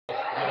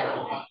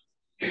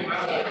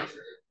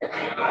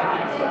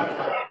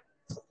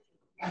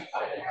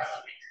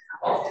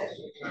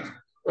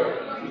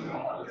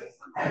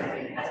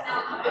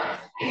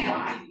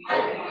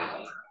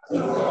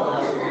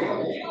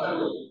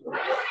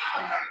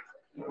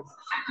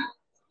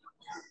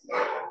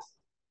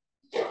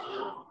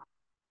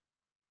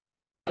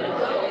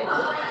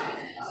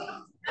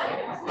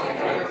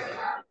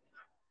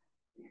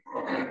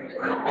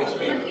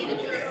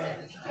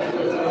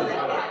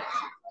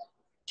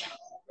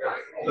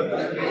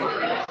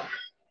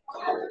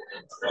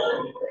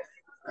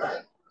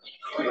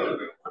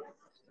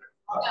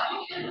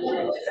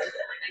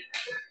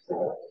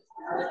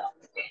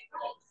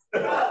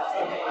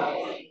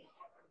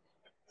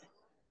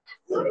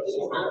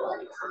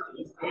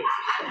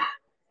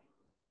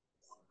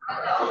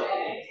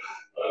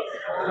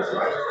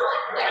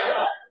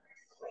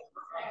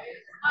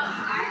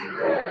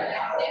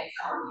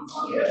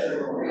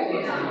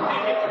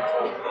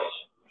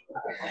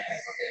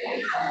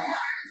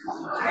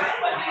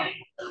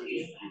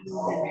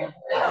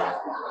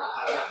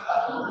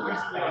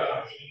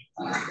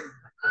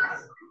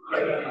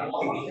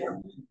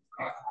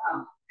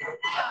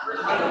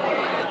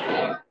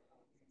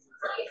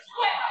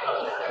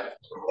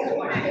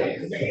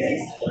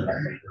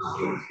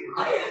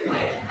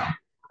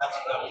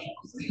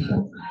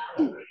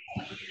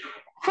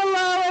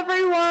Hello,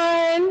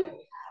 everyone.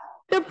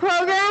 The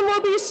program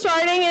will be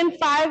starting in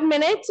 5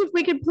 minutes. If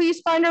we could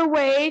please find our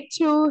way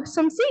to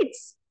some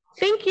seats.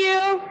 Thank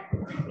you.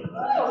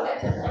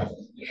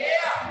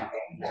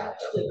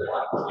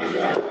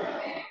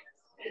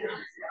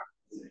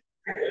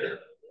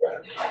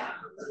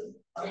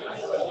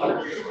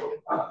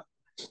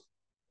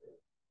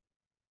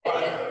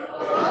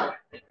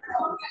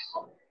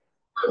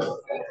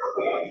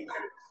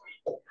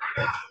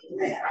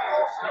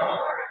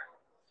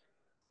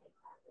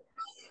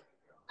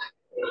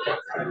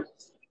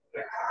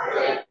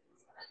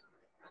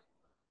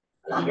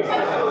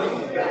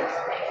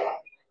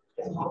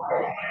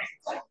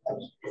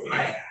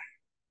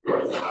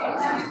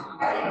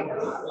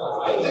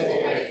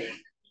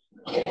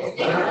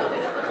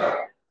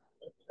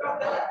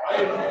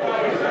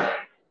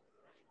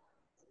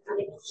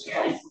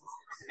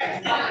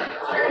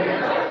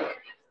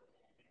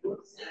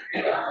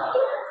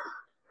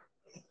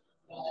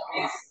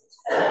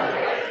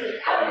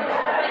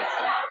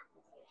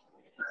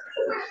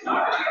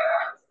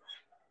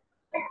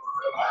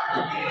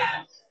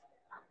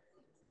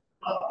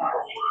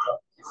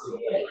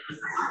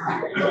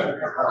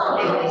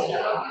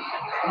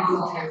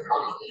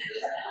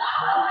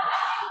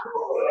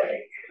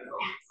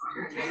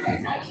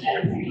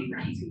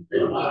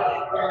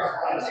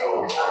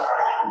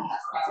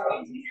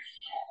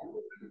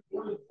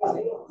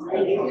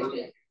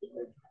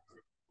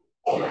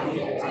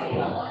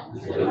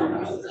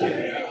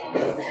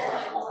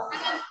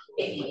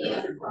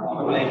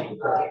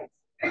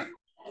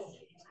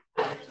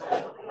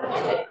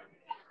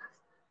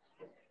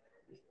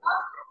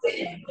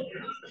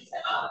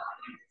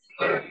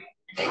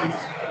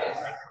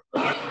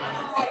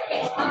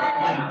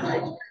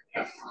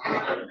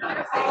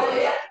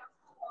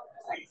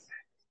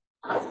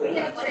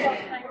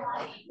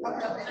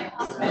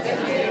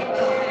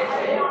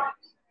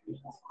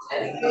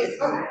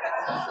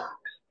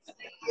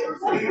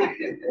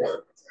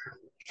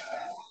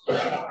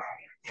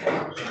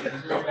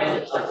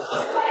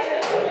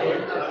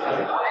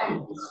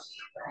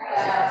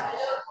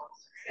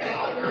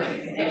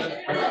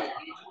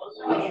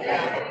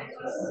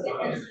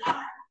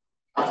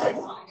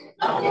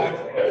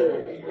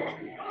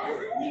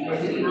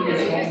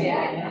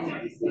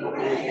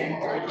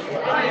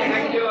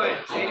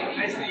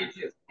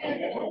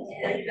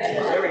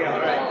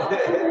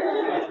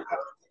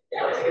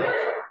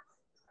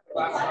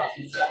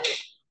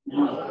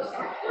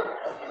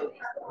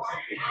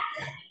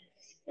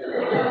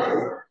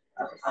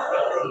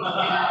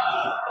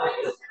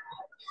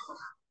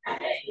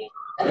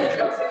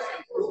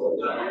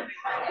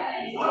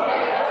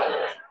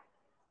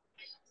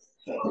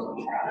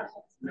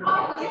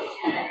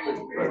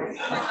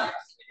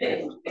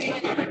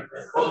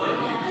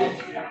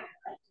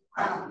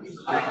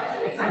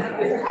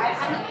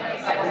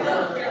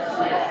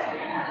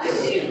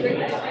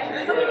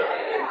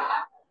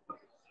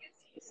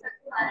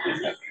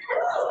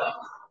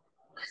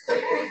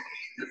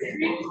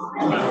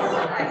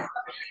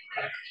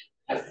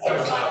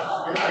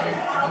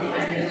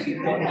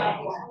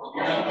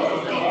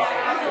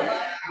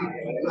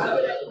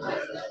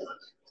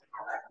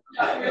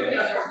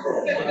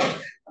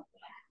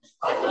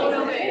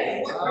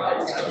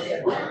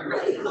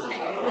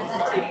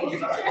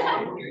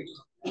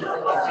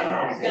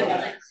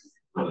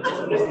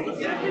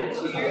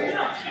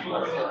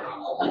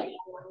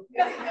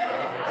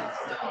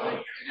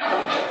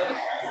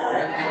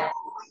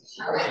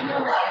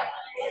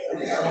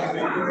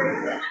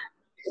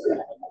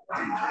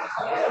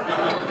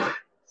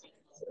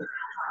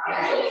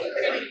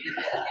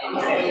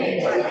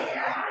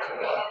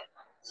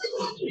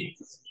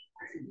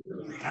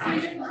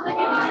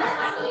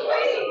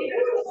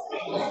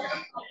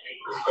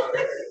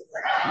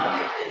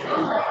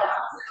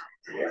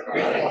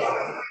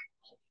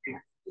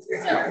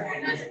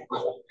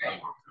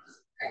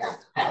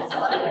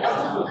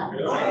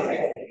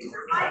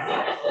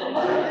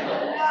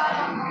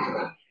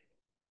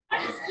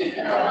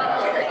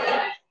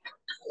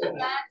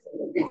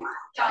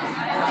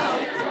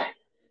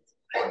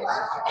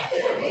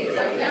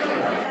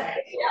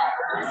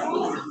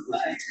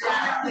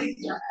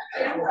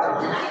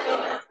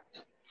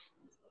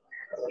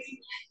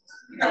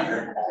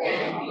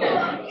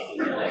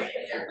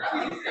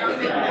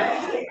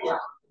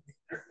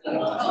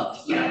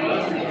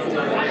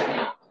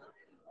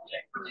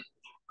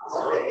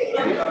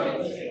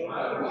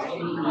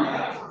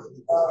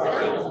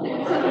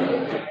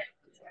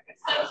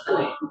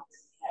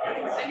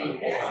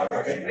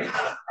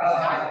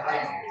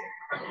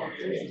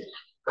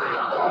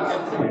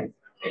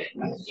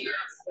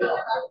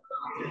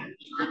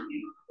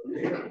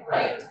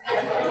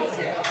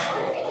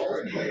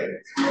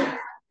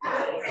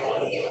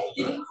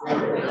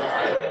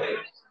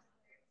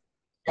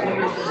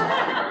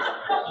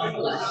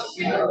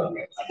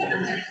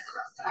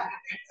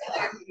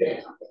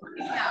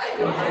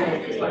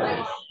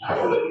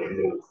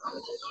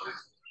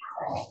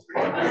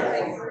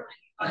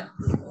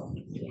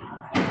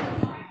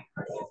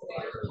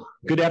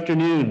 Good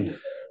afternoon.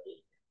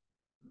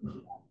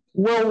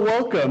 Well,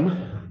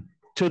 welcome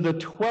to the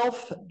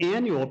 12th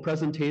annual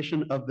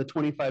presentation of the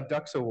 25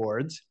 Ducks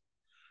Awards.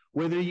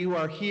 Whether you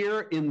are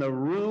here in the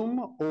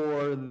room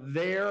or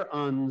there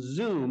on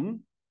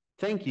Zoom,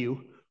 thank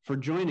you for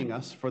joining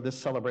us for this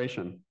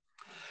celebration.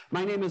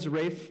 My name is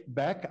Rafe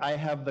Beck. I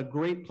have the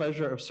great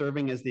pleasure of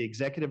serving as the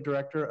Executive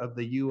Director of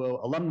the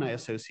UO Alumni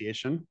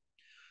Association.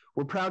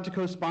 We're proud to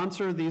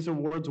co-sponsor these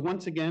awards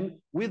once again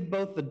with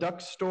both the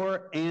Duck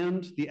Store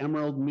and the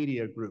Emerald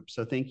Media Group.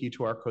 So thank you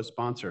to our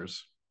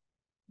co-sponsors.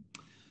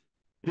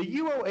 The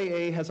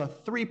UOAA has a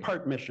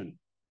three-part mission: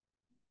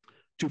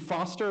 to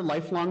foster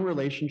lifelong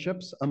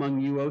relationships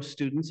among UO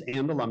students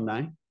and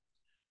alumni,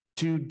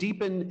 to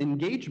deepen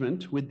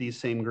engagement with these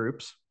same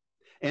groups,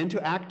 and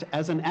to act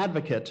as an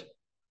advocate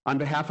on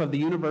behalf of the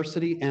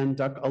university and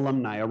Duck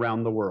alumni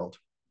around the world.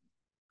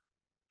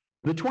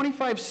 The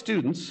 25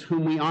 students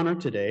whom we honor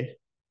today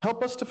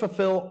help us to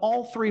fulfill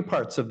all three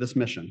parts of this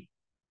mission.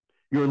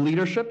 Your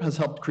leadership has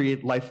helped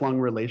create lifelong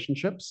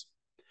relationships,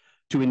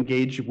 to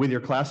engage with your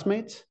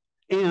classmates,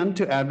 and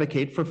to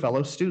advocate for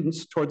fellow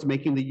students towards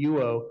making the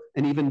UO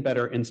an even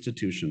better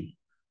institution.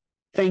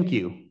 Thank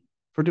you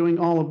for doing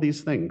all of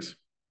these things.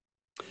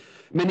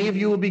 Many of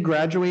you will be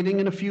graduating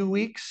in a few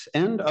weeks,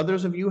 and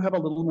others of you have a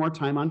little more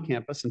time on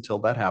campus until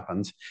that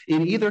happens.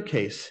 In either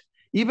case,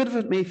 even if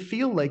it may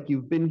feel like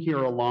you've been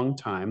here a long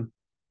time,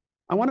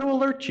 I want to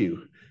alert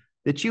you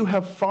that you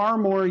have far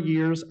more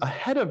years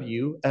ahead of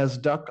you as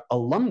Duck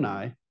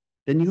alumni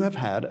than you have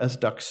had as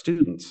Duck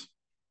students.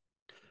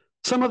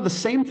 Some of the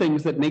same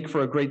things that make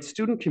for a great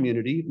student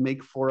community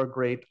make for a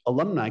great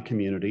alumni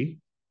community.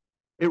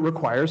 It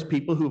requires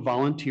people who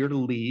volunteer to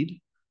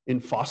lead in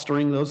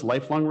fostering those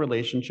lifelong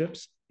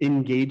relationships,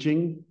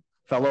 engaging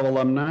fellow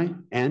alumni,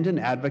 and in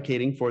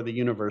advocating for the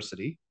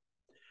university.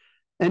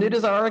 And it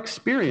is our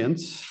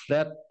experience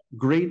that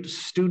great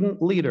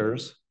student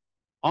leaders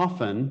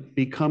often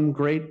become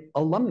great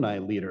alumni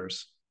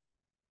leaders.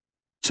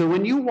 So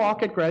when you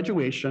walk at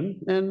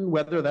graduation, and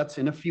whether that's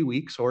in a few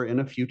weeks or in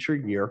a future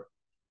year,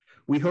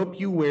 we hope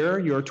you wear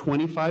your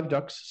 25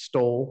 Ducks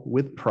stole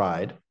with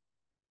pride.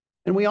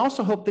 And we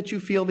also hope that you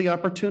feel the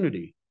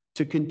opportunity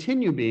to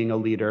continue being a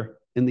leader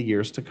in the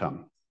years to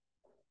come.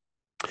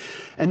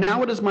 And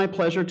now it is my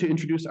pleasure to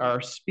introduce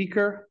our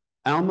speaker,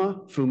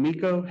 Alma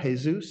Fumiko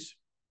Jesus,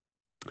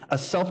 a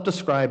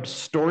self-described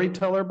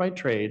storyteller by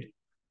trade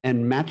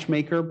and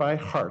matchmaker by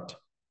heart.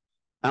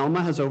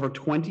 Alma has over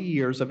 20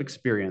 years of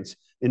experience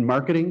in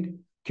marketing,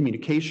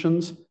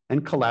 communications,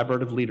 and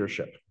collaborative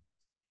leadership.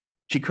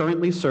 She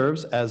currently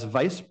serves as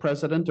Vice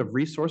President of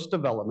Resource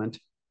Development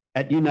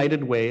at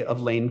United Way of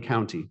Lane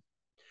County,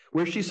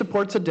 where she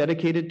supports a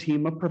dedicated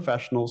team of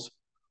professionals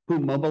who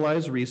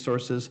mobilize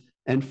resources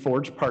and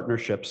forge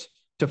partnerships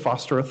to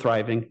foster a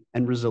thriving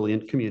and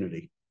resilient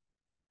community.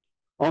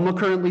 Alma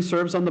currently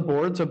serves on the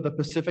boards of the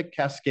Pacific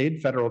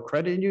Cascade Federal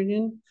Credit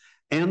Union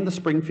and the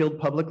Springfield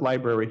Public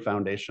Library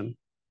Foundation.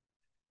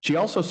 She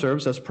also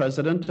serves as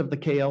president of the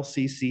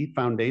KLCC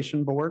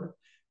Foundation Board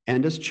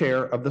and as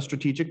chair of the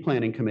Strategic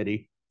Planning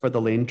Committee for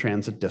the Lane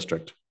Transit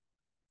District.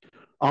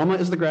 Alma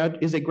is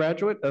a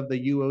graduate of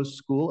the UO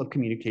School of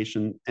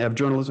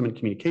Journalism and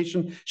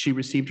Communication. She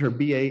received her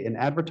BA in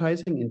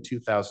advertising in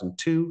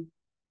 2002.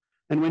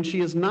 And when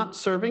she is not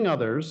serving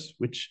others,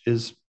 which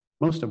is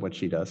most of what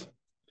she does,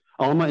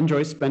 Alma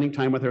enjoys spending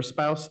time with her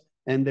spouse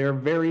and their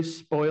very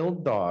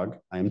spoiled dog,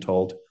 I am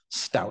told,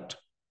 Stout.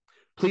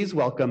 Please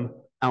welcome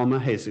Alma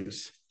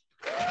Jesus.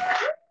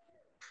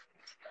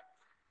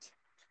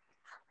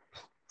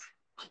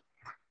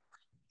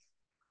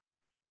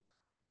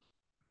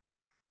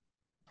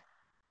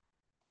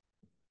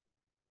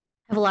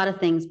 I have a lot of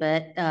things,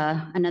 but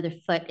another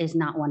foot is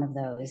not one of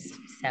those.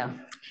 So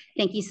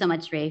thank you so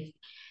much, Rafe.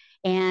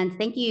 And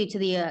thank you to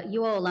the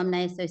UO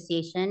Alumni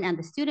Association and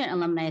the Student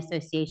Alumni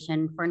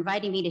Association for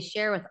inviting me to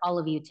share with all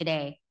of you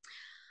today.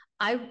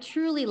 I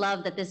truly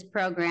love that this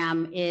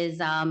program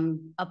is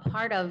a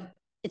part of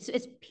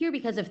it's pure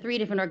because of 3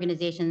 different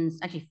organizations,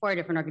 actually 4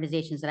 different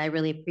organizations that I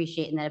really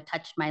appreciate and that have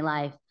touched my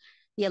life.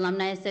 The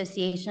Alumni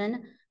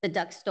Association, the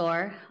Duck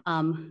Store,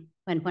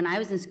 when I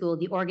was in school,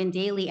 the Oregon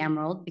Daily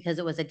Emerald, because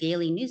it was a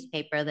daily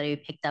newspaper that I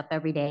picked up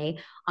every day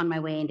on my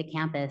way into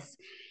campus,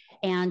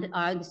 and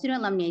the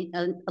Student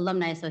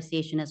Alumni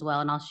Association as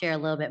well, and I'll share a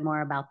little bit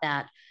more about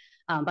that.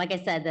 Like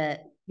I said,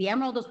 the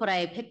Emerald was what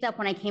I picked up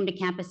when I came to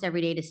campus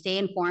every day to stay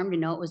informed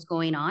and know what was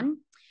going on.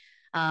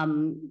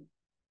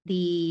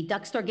 The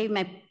Duck Store gave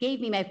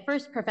me my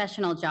first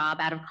professional job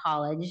out of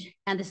college,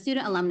 and the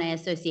Student Alumni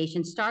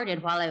Association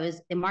started while I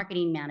was the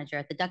marketing manager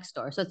at the Duck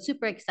Store. So it's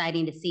super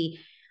exciting to see.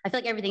 I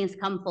feel like everything has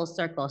come full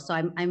circle. So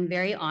I'm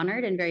very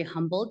honored and very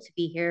humbled to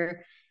be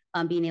here,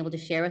 being able to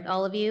share with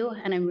all of you.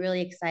 And I'm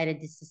really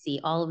excited just to see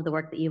all of the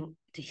work that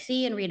to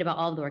see and read about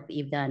all of the work that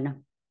you've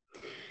done.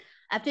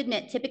 I have to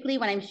admit, typically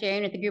when I'm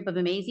sharing with a group of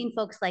amazing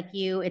folks like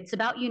you, it's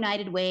about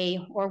United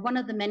Way or one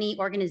of the many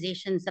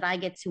organizations that I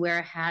get to wear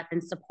a hat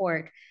and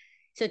support.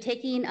 So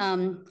talking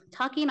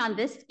on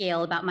this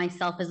scale about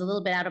myself is a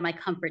little bit out of my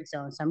comfort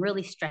zone. So I'm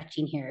really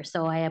stretching here.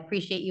 So I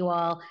appreciate you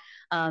all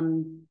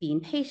being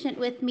patient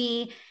with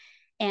me.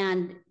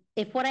 And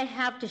if what I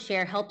have to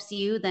share helps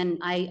you, then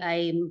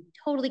I'm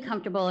totally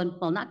comfortable and,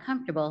 well, not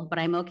comfortable, but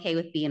I'm okay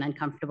with being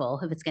uncomfortable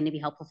if it's going to be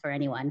helpful for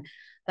anyone.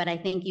 But I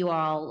think you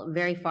are all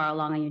very far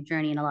along on your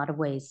journey in a lot of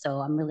ways. So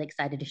I'm really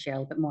excited to share a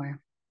little bit more.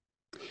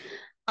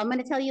 I'm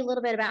going to tell you a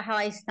little bit about how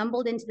I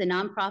stumbled into the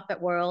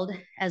nonprofit world,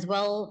 as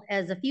well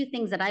as a few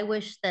things that I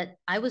wish that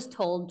I was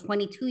told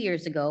 22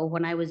 years ago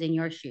when I was in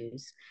your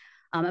shoes.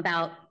 I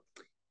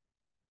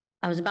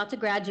was about to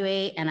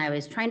graduate and I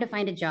was trying to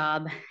find a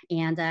job,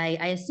 and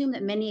I assume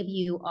that many of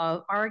you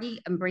are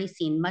already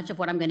embracing much of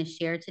what I'm going to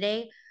share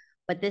today,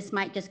 but this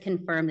might just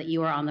confirm that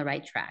you are on the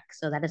right track.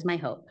 So that is my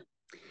hope.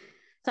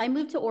 So I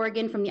moved to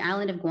Oregon from the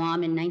island of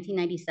Guam in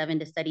 1997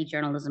 to study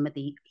journalism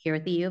here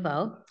at the U of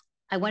O.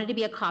 I wanted to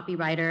be a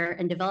copywriter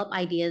and develop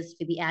ideas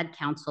for the Ad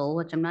Council,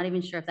 which I'm not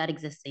even sure if that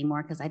exists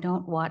anymore because I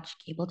don't watch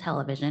cable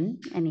television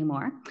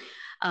anymore.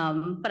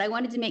 But I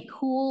wanted to make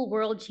cool,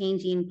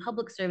 world-changing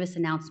public service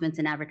announcements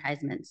and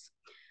advertisements.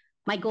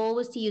 My goal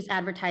was to use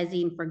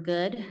advertising for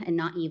good and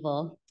not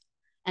evil.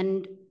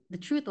 And the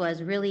truth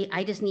was, really,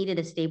 I just needed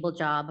a stable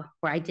job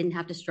where I didn't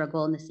have to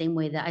struggle in the same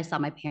way that I saw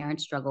my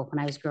parents struggle when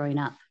I was growing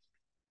up.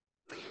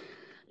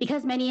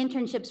 Because many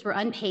internships were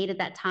unpaid at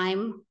that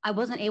time, I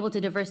wasn't able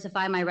to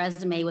diversify my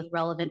resume with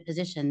relevant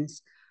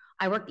positions.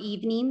 I worked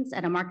evenings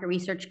at a market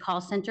research call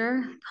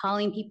center,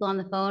 calling people on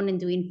the phone and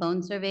doing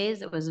phone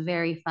surveys. It was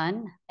very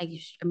fun,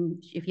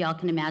 if y'all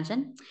can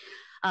imagine.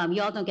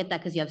 Y'all don't get that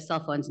because you have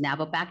cell phones now,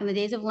 but back in the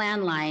days of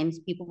landlines,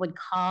 people would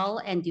call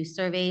and do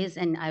surveys,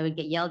 and I would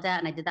get yelled at,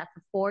 and I did that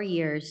for 4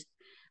 years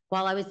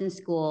while I was in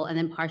school, and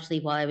then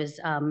partially while I was,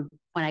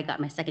 when I got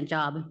my second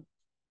job.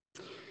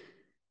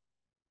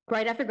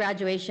 Right after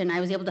graduation,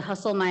 I was able to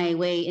hustle my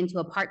way into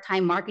a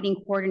part-time marketing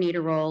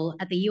coordinator role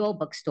at the UO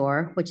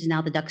bookstore, which is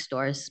now the Duck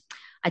Stores.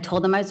 I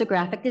told them I was a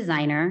graphic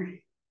designer.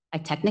 I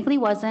technically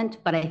wasn't,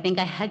 but I think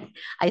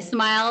I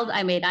smiled,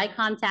 I made eye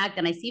contact,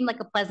 and I seemed like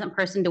a pleasant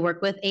person to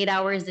work with 8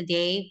 hours a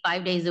day,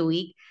 5 days a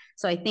week.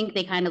 So I think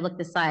they kind of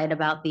looked aside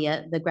about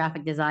the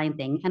graphic design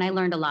thing. And I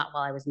learned a lot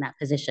while I was in that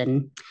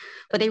position.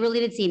 But they really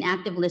did see an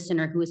active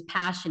listener who was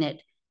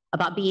passionate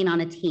about being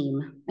on a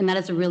team. And that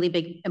is a really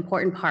big,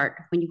 important part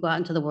when you go out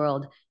into the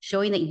world,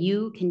 showing that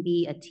you can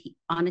be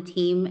on a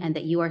team and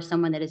that you are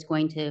someone that is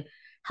going to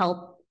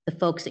help the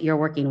folks that you're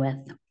working with.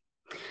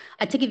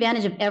 I took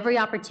advantage of every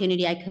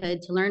opportunity I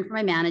could to learn from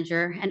my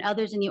manager and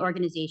others in the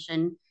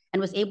organization, and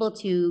was able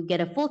to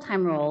get a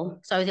full-time role.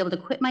 So I was able to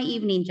quit my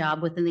evening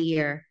job within the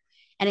year.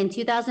 And in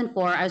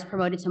 2004, I was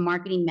promoted to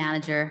marketing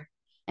manager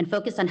and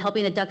focused on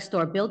helping the Duck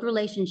Store build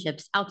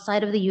relationships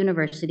outside of the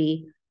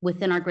university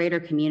within our greater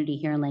community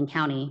here in Lane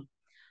County.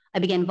 I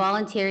began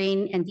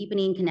volunteering and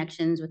deepening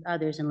connections with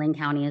others in Lane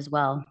County as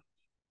well.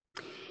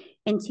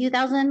 In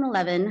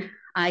 2011,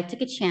 I took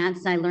a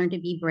chance and I learned to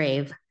be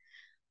brave.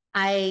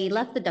 I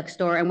left the Duck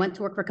Store and went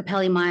to work for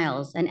Capelli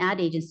Miles, an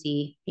ad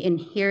agency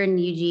here in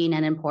Eugene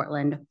and in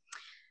Portland.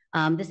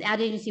 This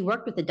ad agency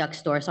worked with the Duck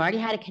Store, so I already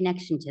had a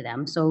connection to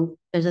them. So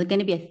there's going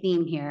to be a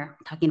theme here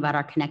talking about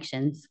our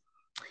connections.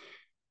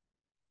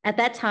 At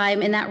that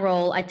time, in that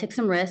role, I took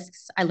some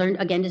risks. I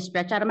learned, again, to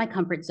stretch out of my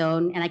comfort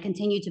zone, and I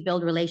continued to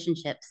build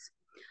relationships.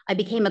 I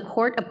became a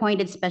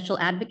court-appointed special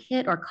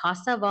advocate, or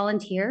CASA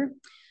volunteer,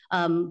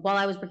 while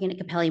I was working at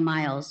Capelli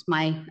Miles.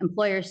 My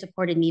employer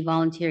supported me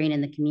volunteering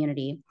in the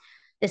community.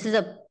 This is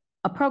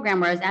a program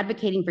where I was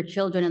advocating for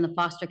children in the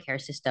foster care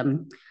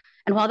system.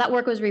 And while that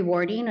work was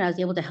rewarding, and I was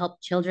able to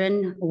help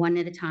children one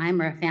at a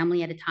time or a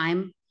family at a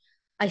time,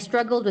 I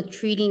struggled with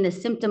treating the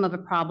symptom of a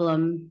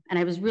problem, and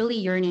I was really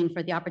yearning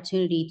for the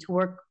opportunity to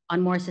work on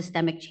more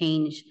systemic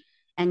change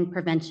and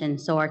prevention,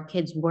 so our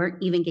kids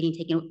weren't getting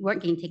taken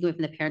away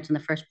from the parents in the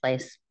first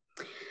place.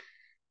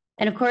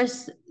 And of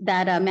course,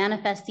 that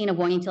manifesting of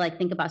wanting to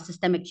think about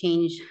systemic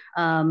change,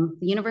 the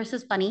universe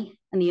is funny,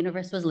 and the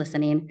universe was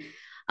listening.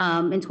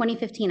 In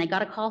 2015, I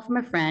got a call from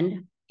a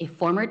friend, a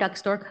former Duck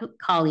Store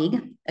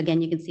colleague.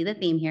 Again, you can see the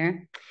theme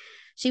here.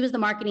 She was the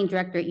marketing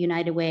director at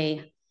United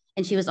Way,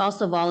 and she was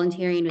also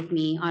volunteering with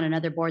me on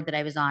another board that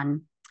I was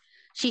on.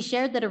 She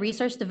shared that a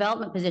research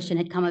development position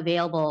had come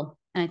available,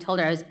 and I told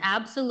her I was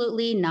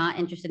absolutely not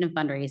interested in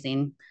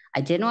fundraising.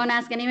 I didn't want to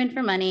ask anyone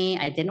for money.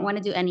 I didn't want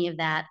to do any of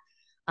that.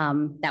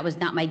 That was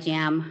not my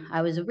jam.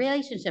 I was a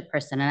relationship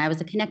person and I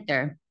was a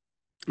connector.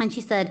 And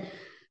she said,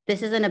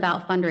 this isn't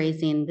about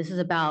fundraising. This is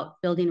about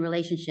building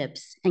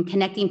relationships and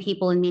connecting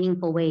people in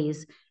meaningful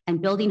ways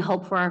and building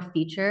hope for our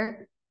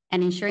future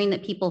and ensuring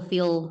that people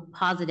feel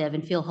positive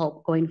and feel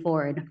hope going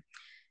forward.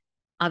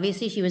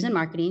 Obviously, she was in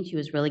marketing. She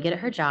was really good at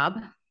her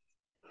job.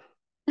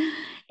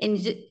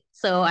 And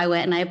so I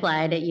went and I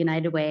applied at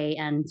United Way,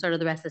 and sort of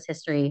the rest is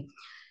history.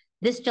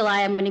 This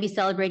July, I'm going to be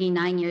celebrating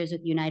 9 years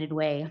with United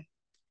Way.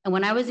 And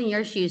when I was in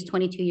your shoes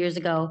 22 years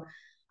ago,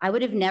 I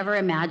would have never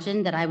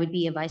imagined that I would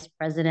be a vice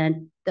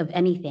president of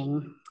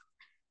anything,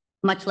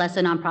 much less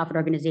a nonprofit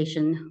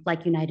organization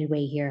like United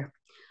Way here.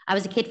 I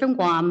was a kid from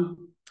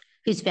Guam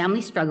whose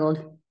family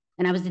struggled,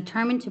 and I was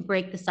determined to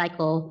break the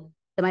cycle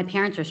that my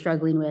parents were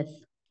struggling with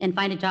and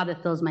find a job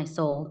that fills my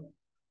soul.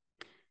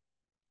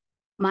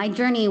 My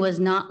journey was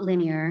not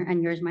linear,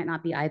 and yours might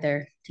not be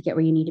either, to get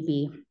where you need to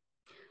be.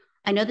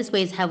 I know this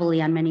weighs heavily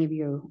on many of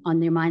you, on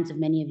the minds of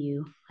many of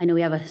you. I know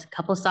we have a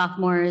couple of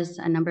sophomores,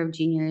 a number of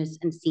juniors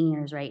and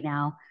seniors right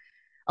now.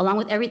 Along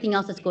with everything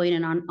else that's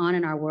going on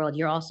in our world,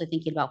 you're also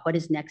thinking about what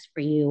is next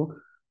for you.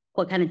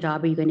 What kind of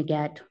job are you going to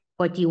get?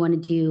 What do you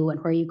want to do? And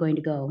where are you going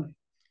to go?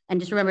 And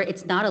just remember,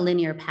 it's not a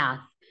linear path.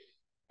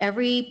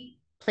 Every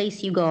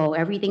place you go,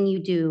 everything you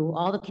do,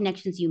 all the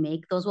connections you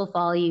make, those will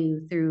follow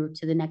you through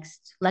to the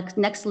next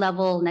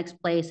level,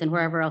 next place, and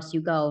wherever else you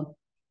go.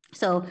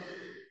 So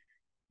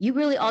you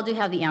really all do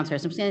have the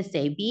answers. I'm just going to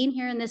say, being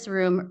here in this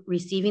room,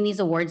 receiving these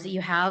awards that you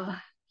have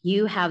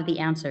the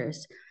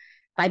answers.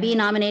 By being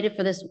nominated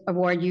for this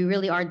award, you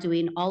really are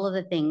doing all of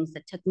the things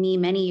that took me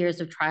many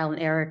years of trial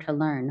and error to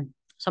learn.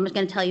 So I'm just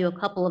going to tell you a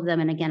couple of them.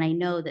 And again, I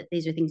know that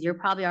these are things you're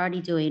probably already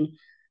doing.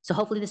 So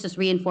hopefully this just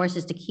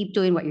reinforces to keep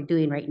doing what you're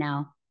doing right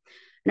now.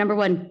 Number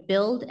one,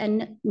 build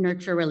and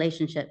nurture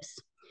relationships.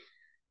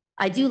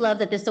 I do love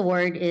that this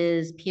award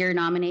is peer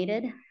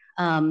nominated,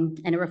 and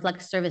it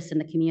reflects service in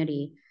the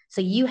community. So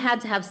you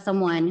had to have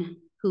someone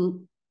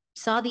who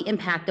saw the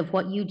impact of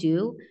what you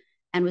do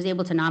and was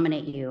able to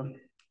nominate you.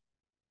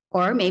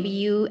 Or maybe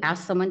you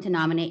asked someone to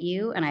nominate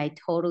you, and I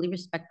totally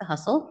respect the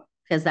hustle,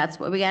 because that's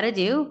what we got to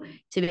do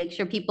to make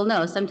sure people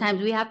know.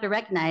 Sometimes we have to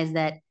recognize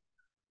that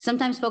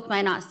sometimes folks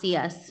might not see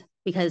us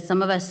because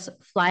some of us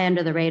fly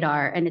under the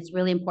radar, and it's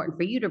really important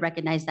for you to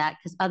recognize that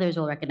because others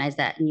will recognize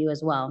that in you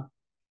as well.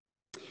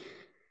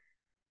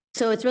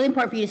 So it's really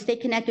important for you to stay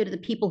connected to the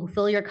people who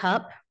fill your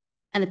cup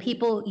and the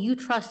people you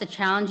trust to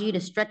challenge you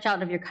to stretch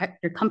out of your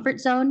comfort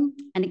zone.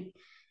 And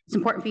it's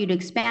important for you to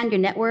expand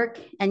your network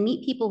and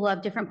meet people who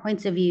have different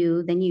points of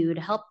view than you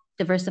to help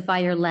diversify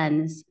your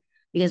lens,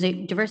 because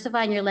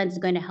diversifying your lens is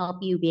going to help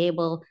you be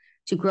able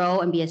to grow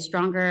and be a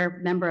stronger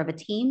member of a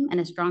team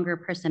and a stronger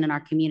person in our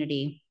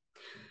community.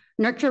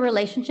 Nurture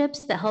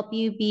relationships that help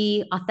you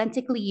be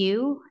authentically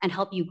you and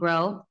help you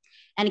grow.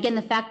 And again,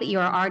 the fact that you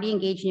are already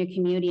engaged in your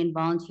community and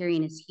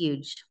volunteering is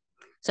huge.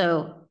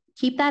 So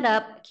keep that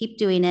up, keep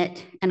doing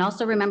it. And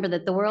also remember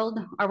that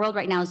our world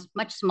right now is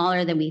much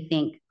smaller than we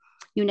think.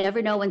 You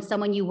never know when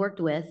someone you worked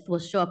with will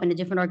show up in a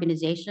different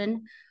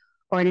organization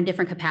or in a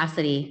different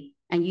capacity.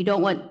 And you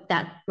don't want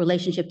that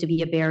relationship to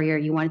be a barrier.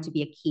 You want it to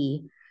be a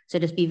key. So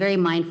just be very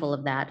mindful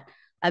of that.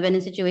 I've been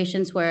in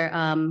situations where,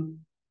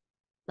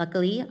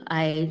 luckily,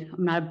 I'm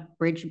not a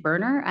bridge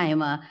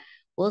burner.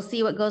 We'll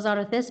see what goes on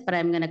with this, but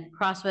I'm going to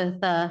cross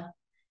with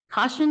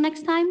caution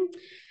next time.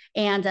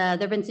 And there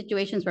have been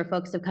situations where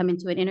folks have come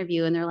into an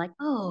interview and they're like,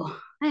 oh,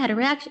 I had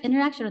an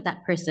interaction with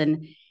that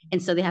person.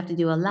 And so they have to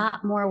do a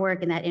lot more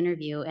work in that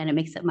interview, and it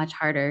makes it much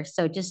harder.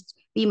 So just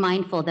be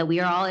mindful that we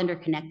are all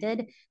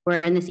interconnected. We're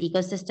in this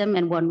ecosystem,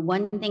 and when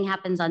one thing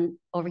happens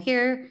over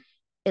here,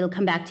 it'll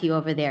come back to you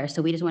over there.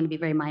 So we just want to be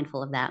very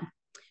mindful of that.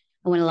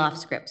 I went a little off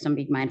script, so I'm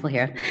being mindful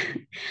here.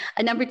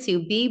 And number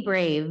two, be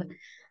brave.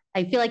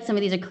 I feel like some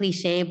of these are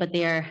cliche, but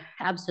they are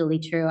absolutely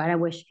true. And I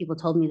wish people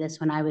told me this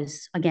when I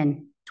was,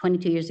 again,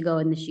 22 years ago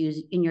in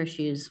your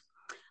shoes,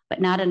 but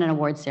not in an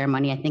award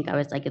ceremony. I think I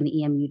was like in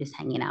the EMU just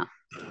hanging out.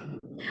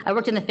 I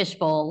worked in the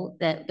fishbowl.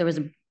 There was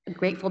a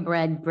Grateful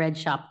bread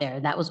shop there.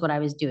 That was what I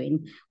was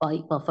doing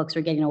while folks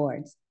were getting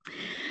awards.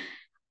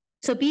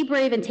 So be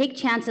brave and take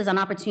chances on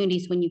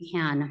opportunities when you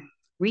can.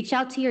 Reach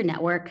out to your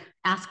network,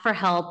 ask for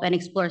help, and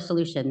explore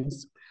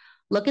solutions.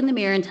 Look in the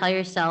mirror and tell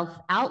yourself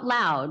out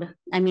loud.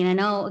 I mean, I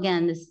know,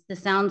 again, this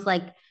sounds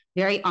like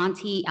very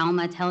Auntie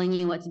Alma telling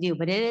you what to do,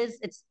 but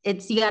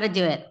it's you got to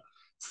do it.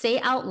 Say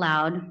out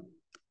loud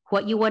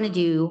what you want to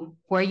do,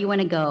 where you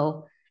want to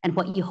go, and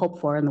what you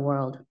hope for in the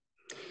world.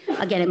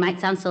 Again, it might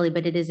sound silly,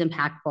 but it is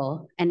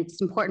impactful. And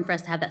it's important for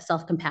us to have that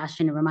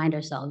self-compassion and remind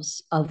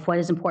ourselves of what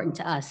is important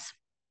to us.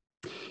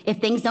 If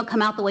things don't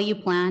come out the way you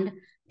planned,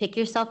 Pick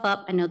yourself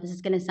up. I know this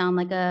is going to sound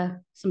like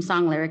some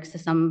song lyrics to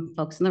some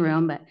folks in the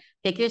room, but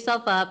pick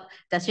yourself up,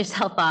 dust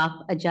yourself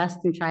off, adjust,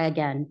 and try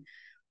again.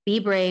 Be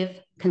brave,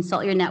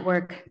 consult your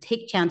network,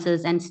 take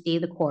chances, and stay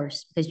the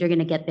course because you're going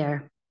to get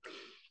there.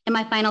 And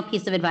my final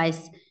piece of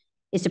advice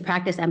is to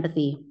practice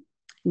empathy,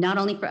 not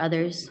only for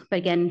others, but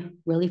again,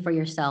 really for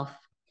yourself.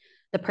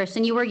 The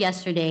person you were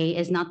yesterday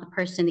is not the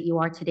person that you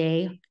are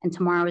today, and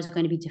tomorrow is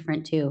going to be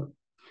different too.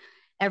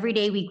 Every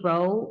day we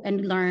grow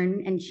and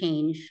learn and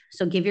change.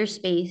 So give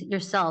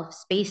yourself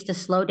space to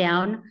slow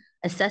down,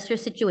 assess your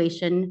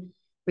situation,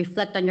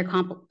 reflect on your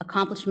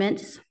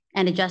accomplishments,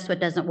 and adjust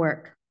what doesn't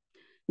work.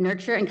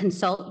 Nurture and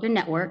consult your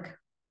network.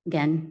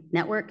 Again,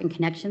 network and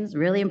connections,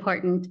 really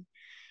important.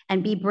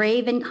 And be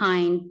brave and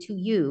kind to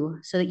you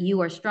so that you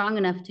are strong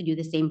enough to do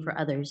the same for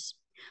others.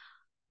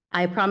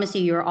 I promise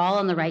you, you're all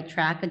on the right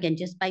track. Again,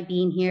 just by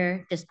being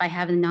here, just by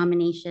having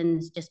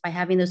nominations, just by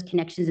having those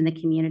connections in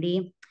the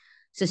community.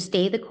 So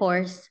stay the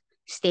course,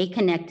 stay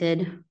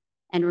connected,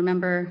 and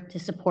remember to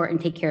support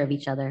and take care of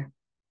each other.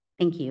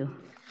 Thank you.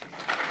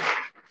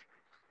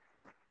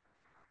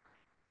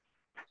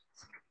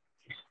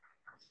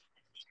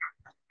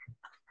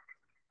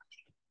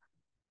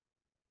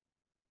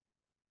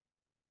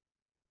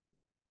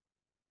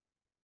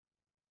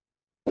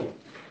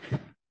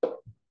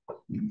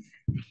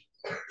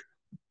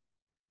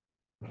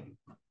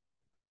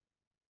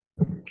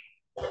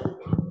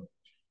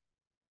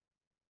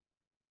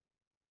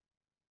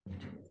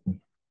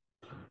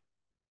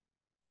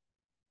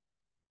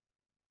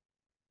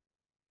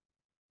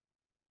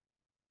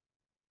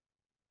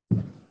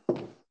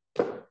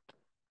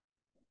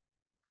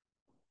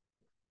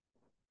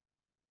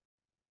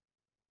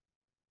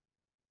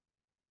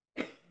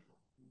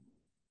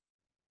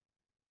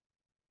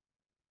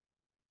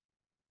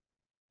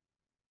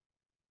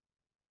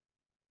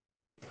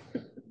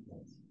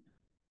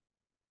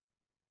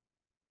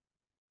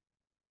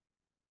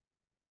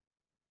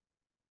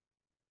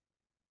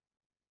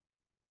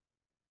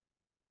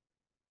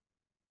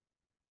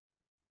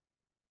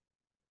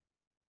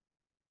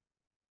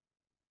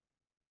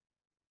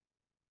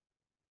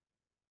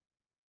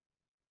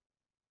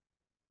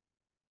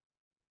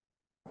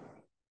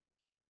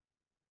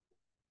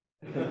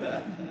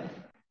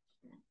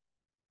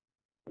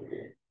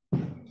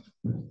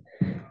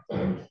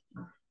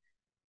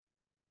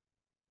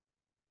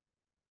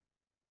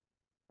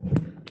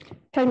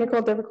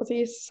 Technical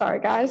difficulties, sorry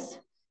guys.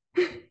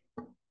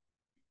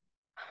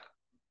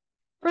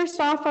 First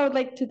off, I would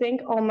like to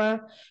thank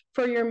Alma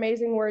for your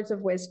amazing words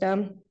of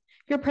wisdom.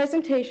 Your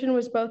presentation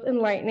was both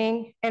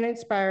enlightening and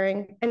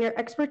inspiring, and your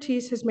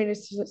expertise has made a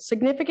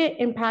significant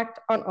impact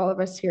on all of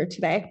us here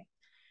today.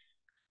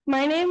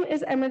 My name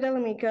is Emma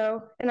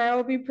Delamico, and I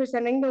will be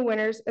presenting the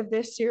winners of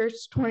this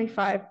year's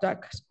 25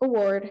 Ducks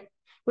Award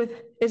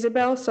with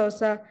Isabel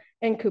Sosa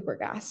and Cooper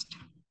Gast.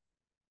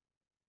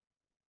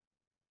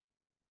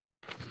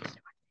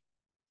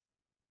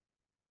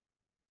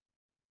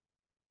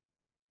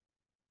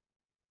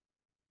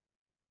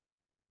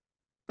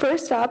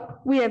 First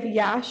up, we have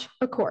Yash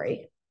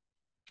Akori.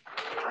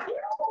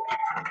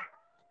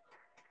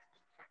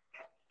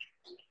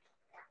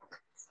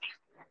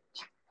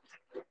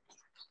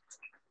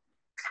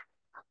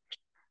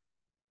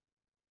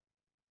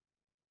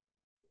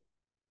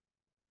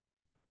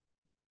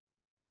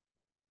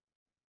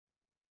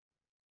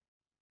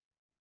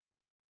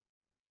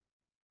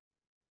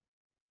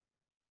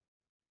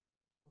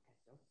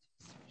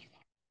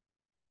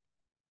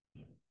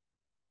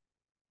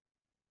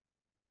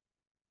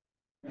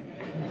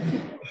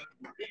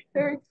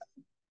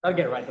 I'll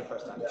get it right the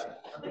first time.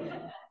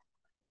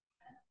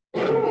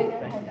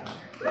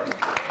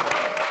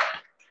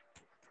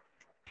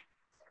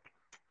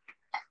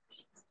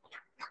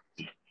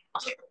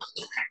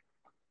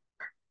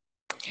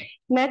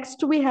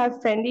 Next, we have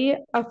Fendi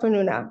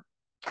Afanuna.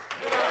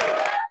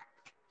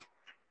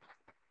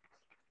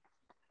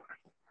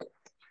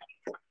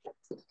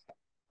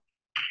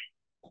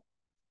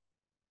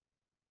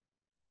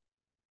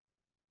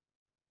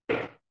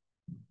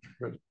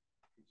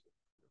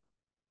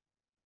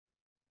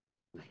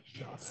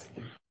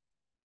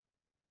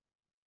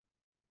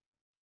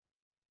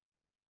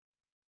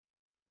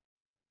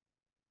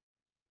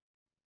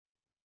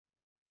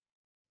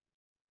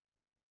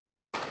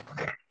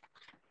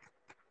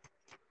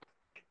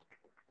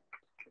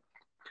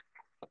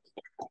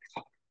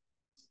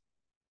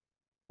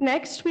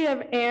 Next, we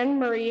have Anne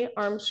Marie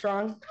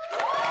Armstrong.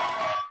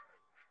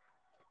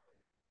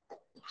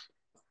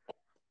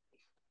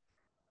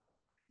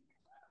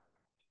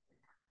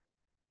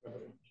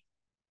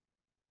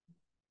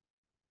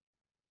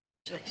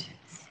 Congratulations.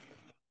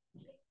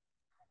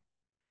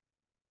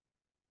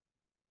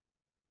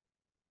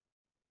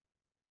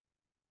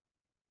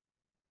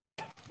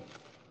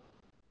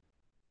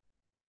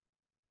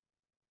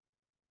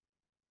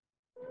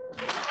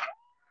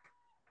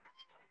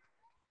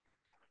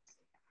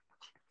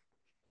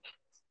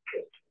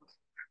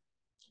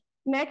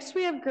 Next,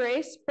 we have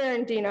Grace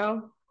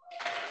Ferrandino.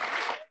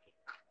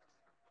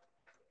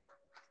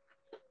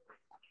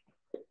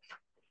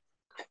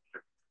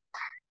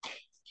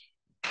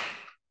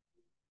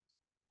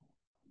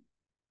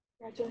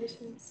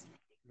 Congratulations.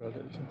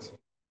 Congratulations.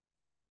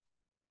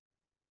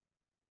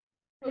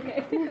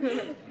 Okay.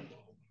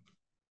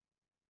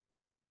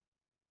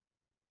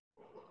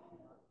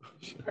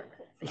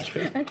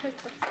 Okay.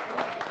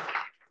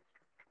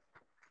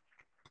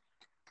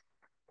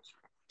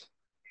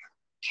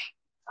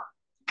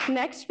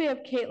 Next, we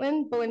have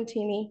Caitlin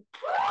Bolentini.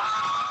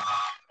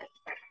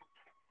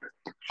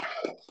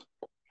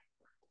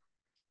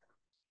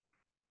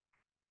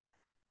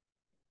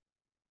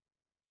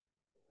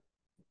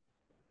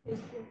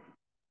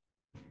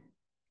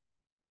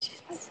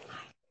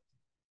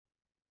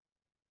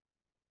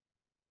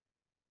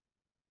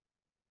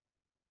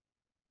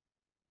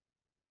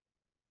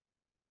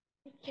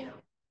 Thank you.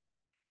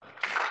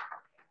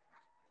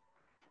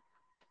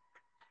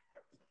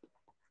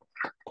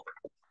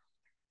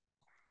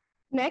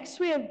 Next,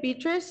 we have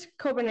Beatrice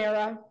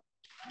Cobanera.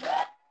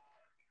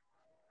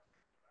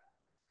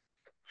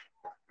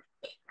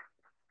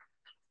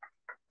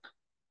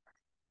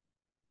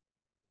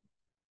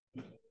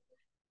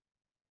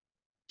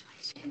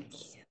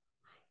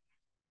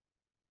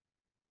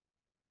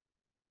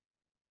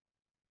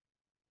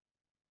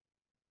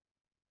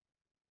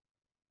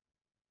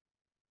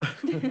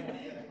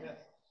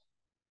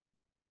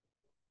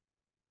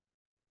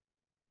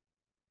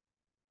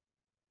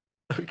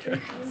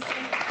 Okay.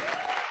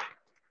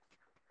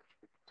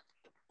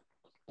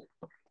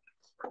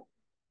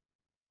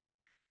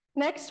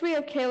 Next, we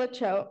have Kayla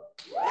Cho.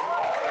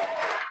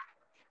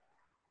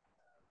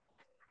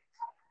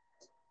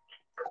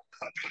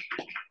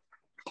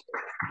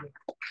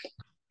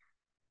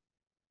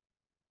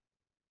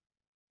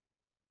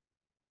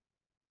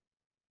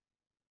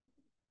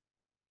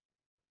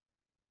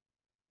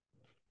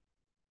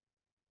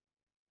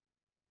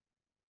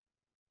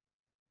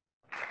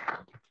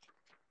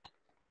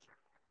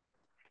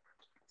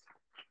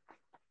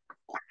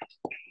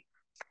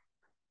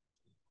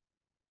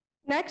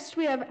 Next,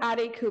 we have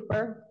Addie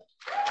Cooper.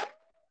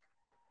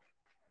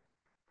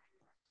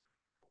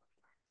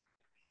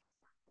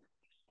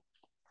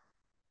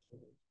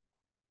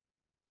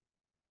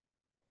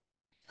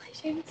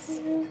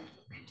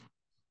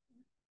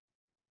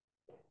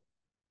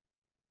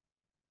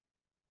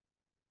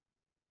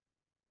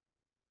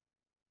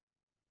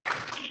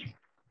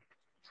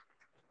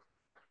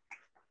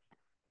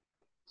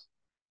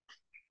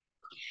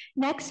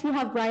 Next, we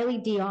have Riley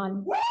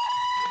Dion.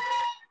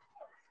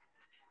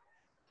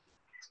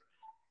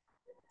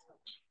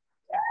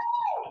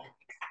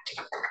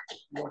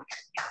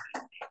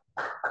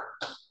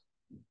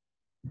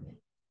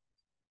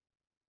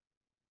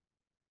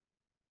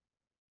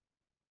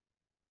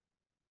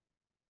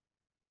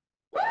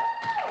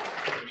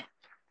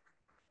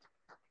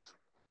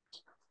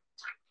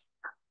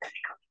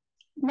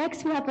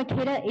 Next, we have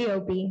Makeda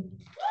Aobi.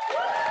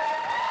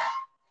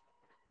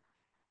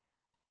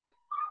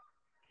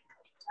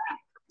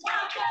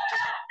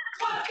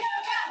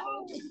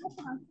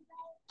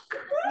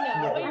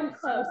 No, I'm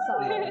so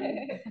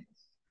sorry.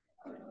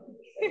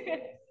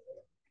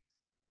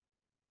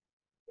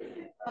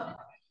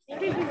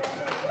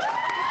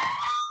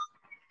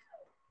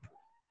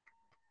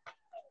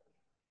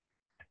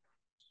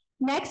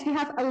 Next, we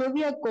have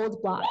Olivia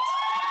Goldblatt.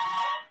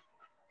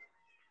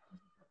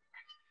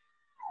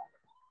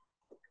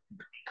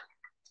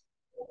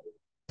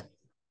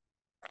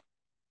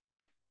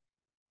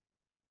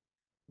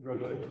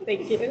 Congratulations.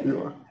 Thank you.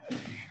 You are.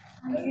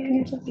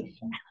 Thank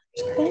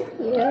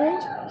you.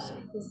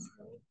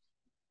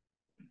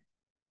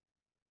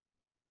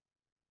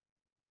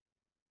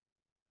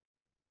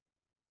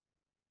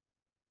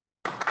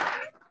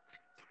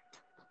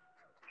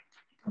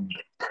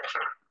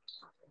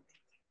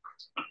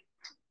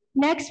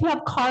 Next, we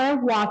have Cara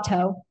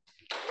Watto.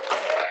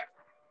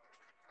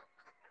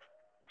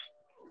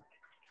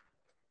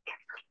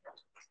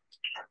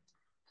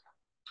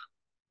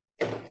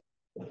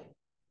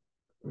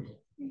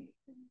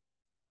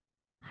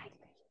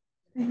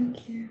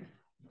 Thank you.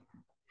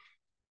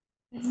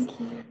 Thank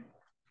you.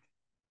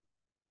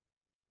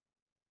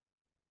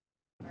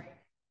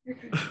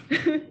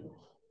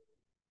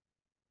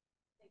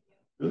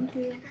 Thank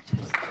you.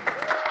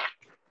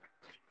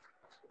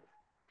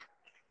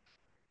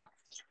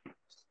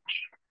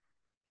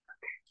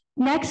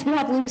 Next, we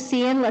have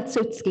Lucian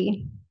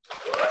Letsutsky.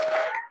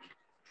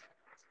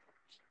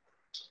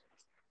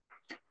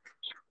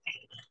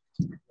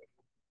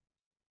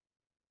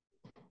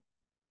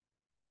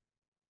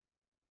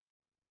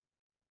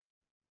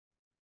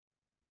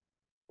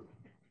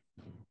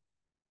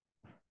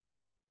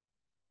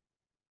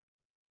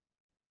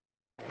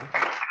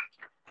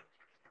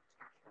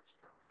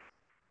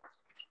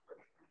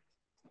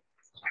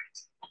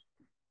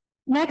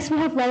 Next, we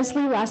have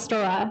Leslie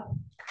Rastora.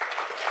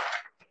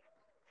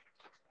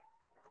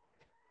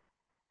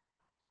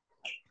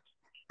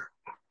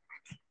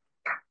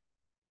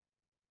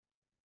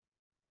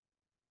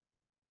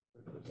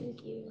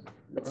 Thank you.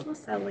 It's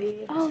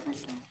Maselli. Oh,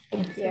 that's nice.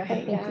 Thank you.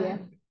 Okay, thank you.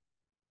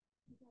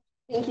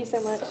 Thank you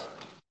so much.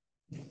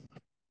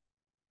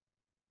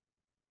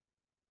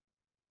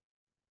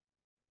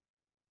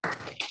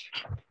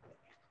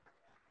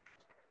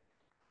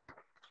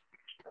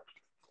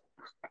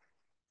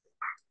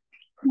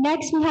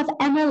 Next, we have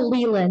Emma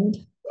Leland.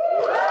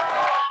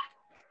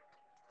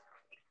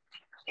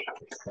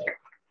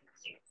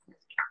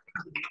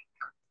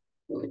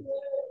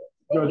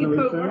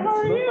 Congratulations. How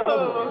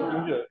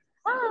are you?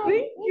 Hi,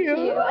 Thank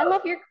you. I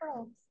love your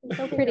curls. They're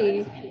so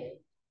pretty.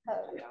 I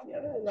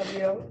love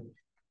you.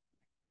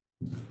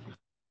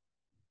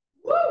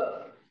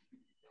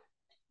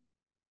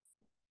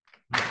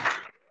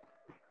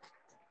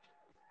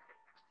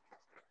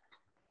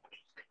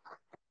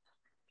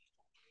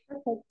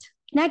 Perfect.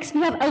 Next,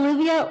 we have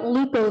Olivia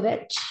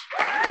Lukovich.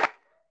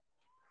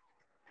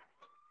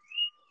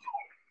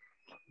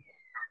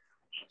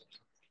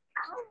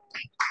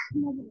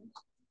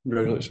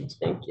 Congratulations.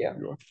 Thank you.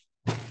 You are.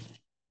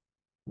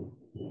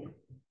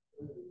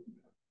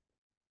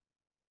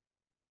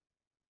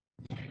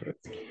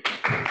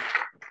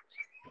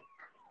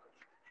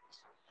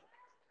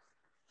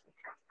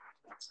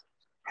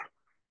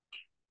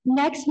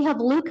 Next, we have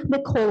Luke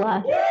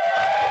Nicola.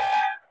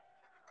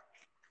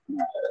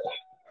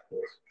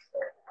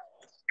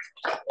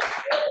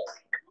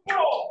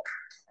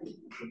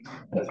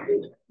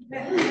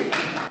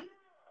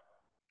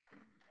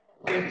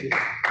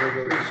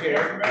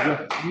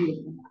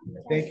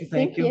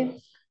 Thank you.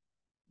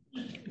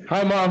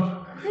 Hi,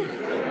 Mom.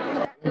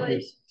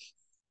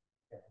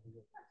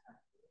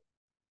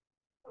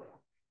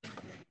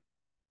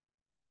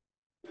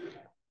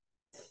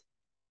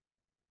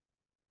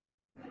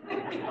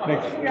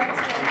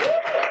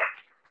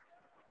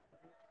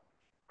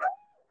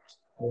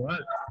 All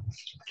right.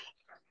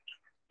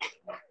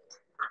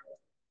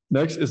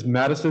 Next is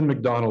Madison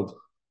McDonald.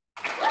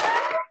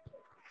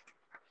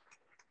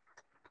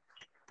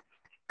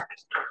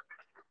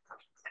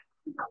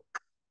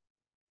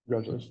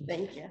 Congratulations.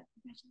 Thank you.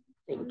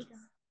 Thank you.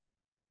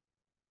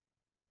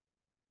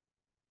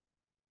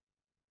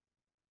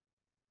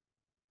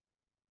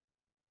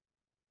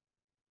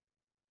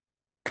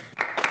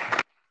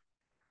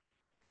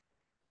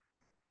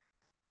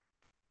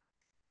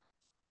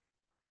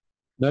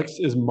 Next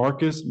is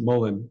Marcus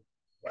Mullen.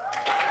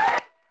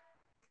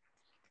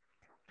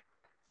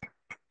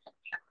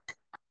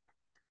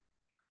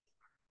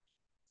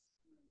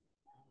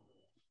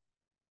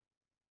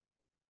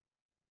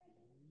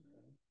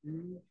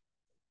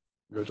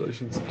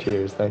 Congratulations.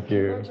 Cheers, thank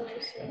you.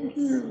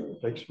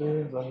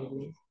 Pictures.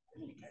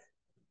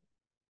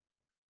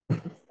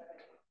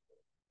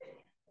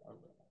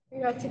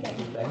 Congrats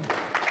again.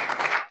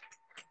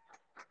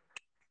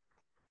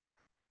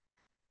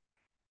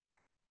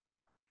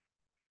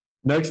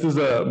 Next is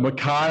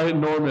Makai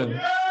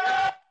Norman.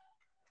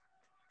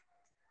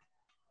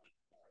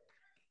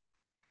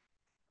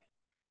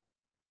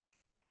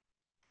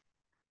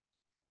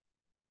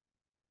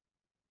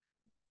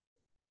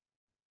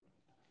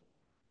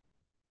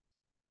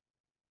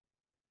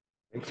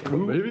 Thanks,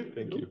 Baby.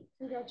 Thank you.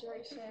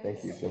 Congratulations.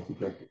 Thank you. Thank you.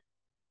 Thank you.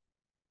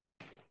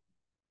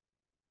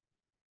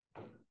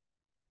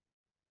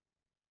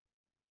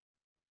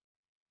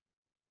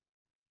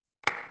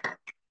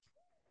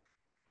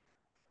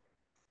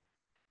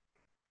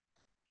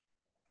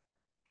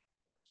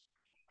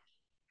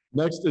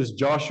 Next is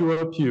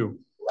Joshua Pugh.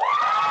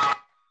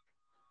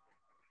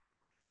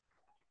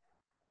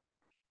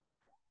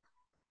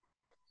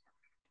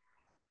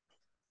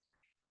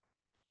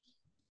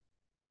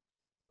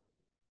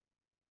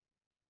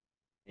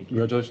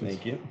 Congratulations.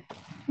 Thank you.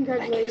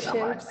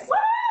 Congratulations.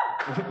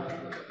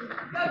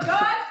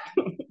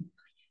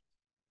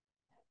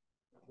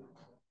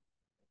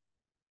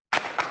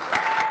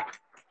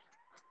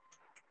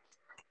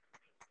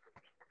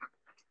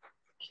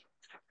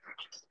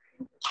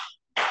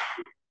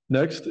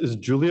 Next is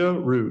Julia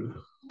Rude.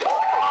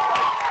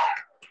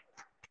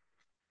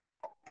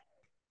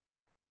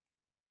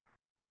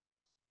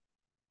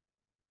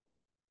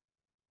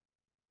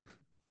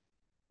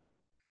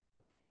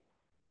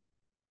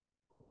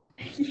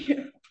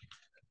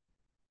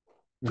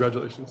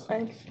 Congratulations.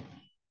 Thanks.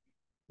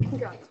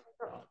 Congrats.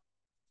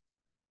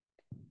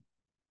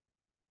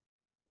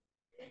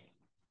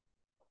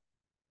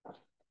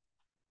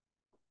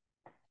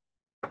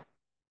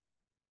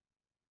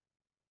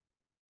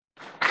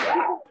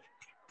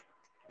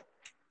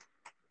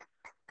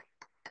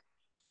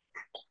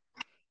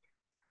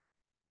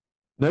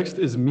 Next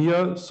is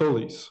Mia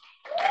Solis.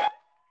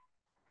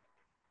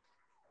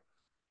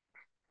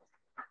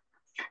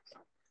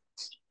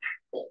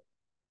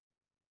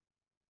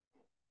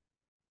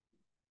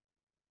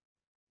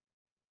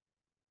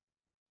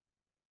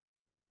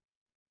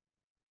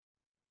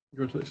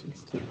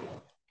 Congratulations.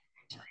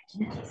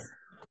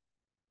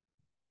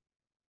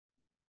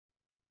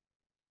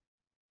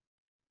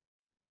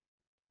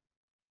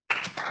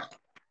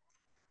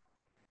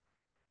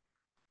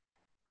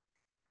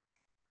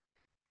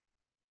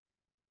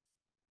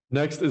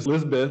 Next is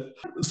Elizabeth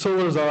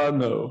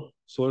Solorzano.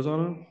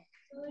 Solorzano?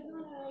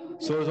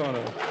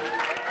 Solorzano.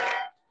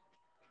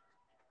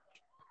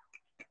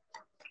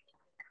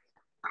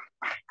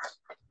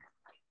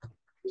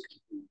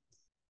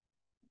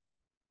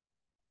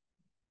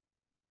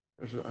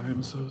 I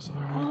am so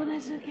sorry. Oh,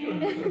 that's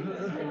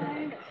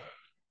okay.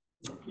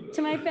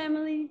 To my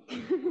family,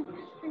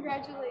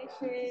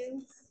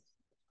 congratulations.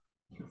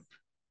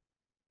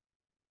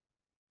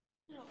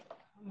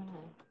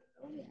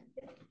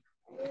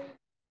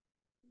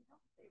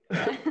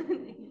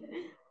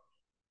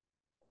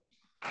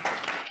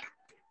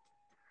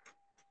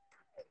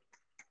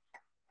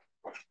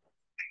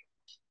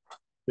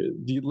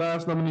 The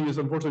last nominee is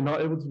unfortunately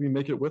not able to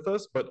make it with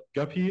us, but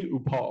Guppy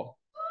Upal.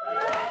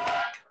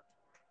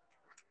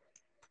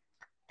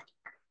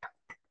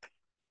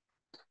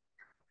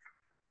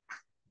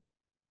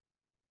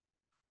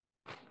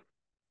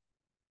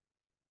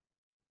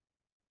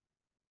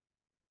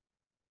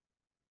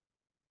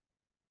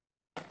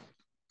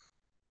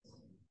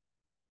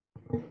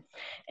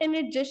 In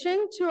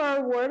addition to our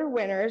award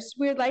winners,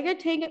 we would like to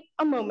take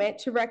a moment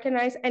to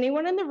recognize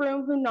anyone in the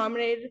room who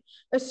nominated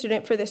a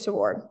student for this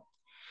award.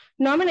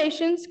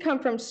 Nominations come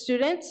from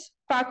students,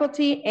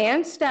 faculty,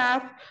 and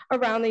staff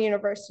around the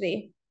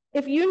university.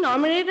 If you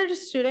nominated a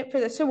student for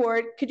this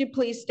award, could you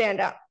please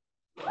stand up?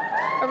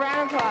 A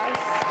round of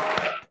applause.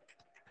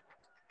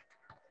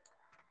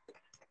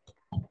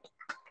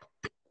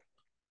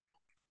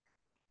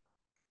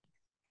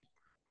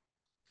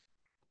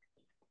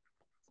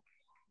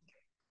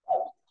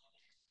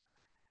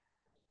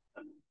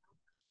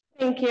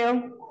 Thank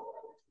you.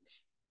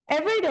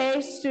 Every day,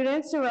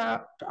 students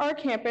around our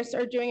campus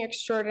are doing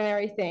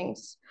extraordinary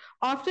things,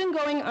 often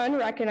going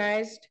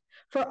unrecognized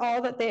for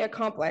all that they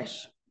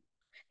accomplish.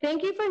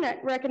 Thank you for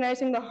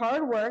recognizing the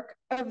hard work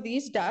of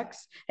these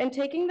ducks and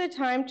taking the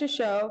time to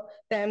show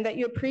them that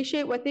you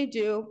appreciate what they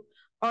do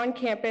on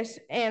campus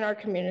and our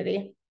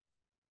community.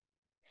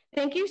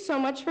 Thank you so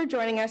much for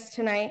joining us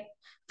tonight.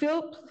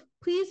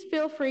 Please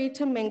feel free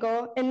to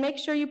mingle and make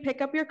sure you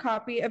pick up your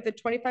copy of the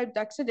 25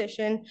 Ducks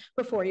edition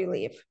before you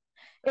leave.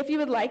 If you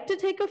would like to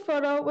take a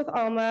photo with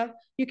Alma,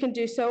 you can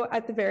do so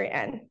at the very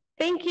end.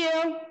 Thank you.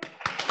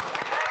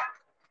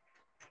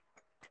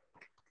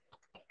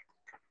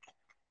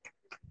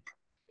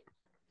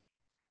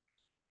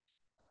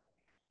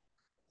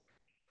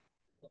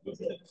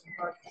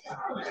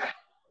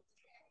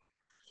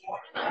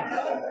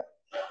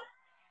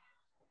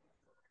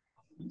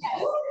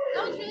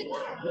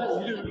 That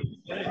was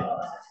really good.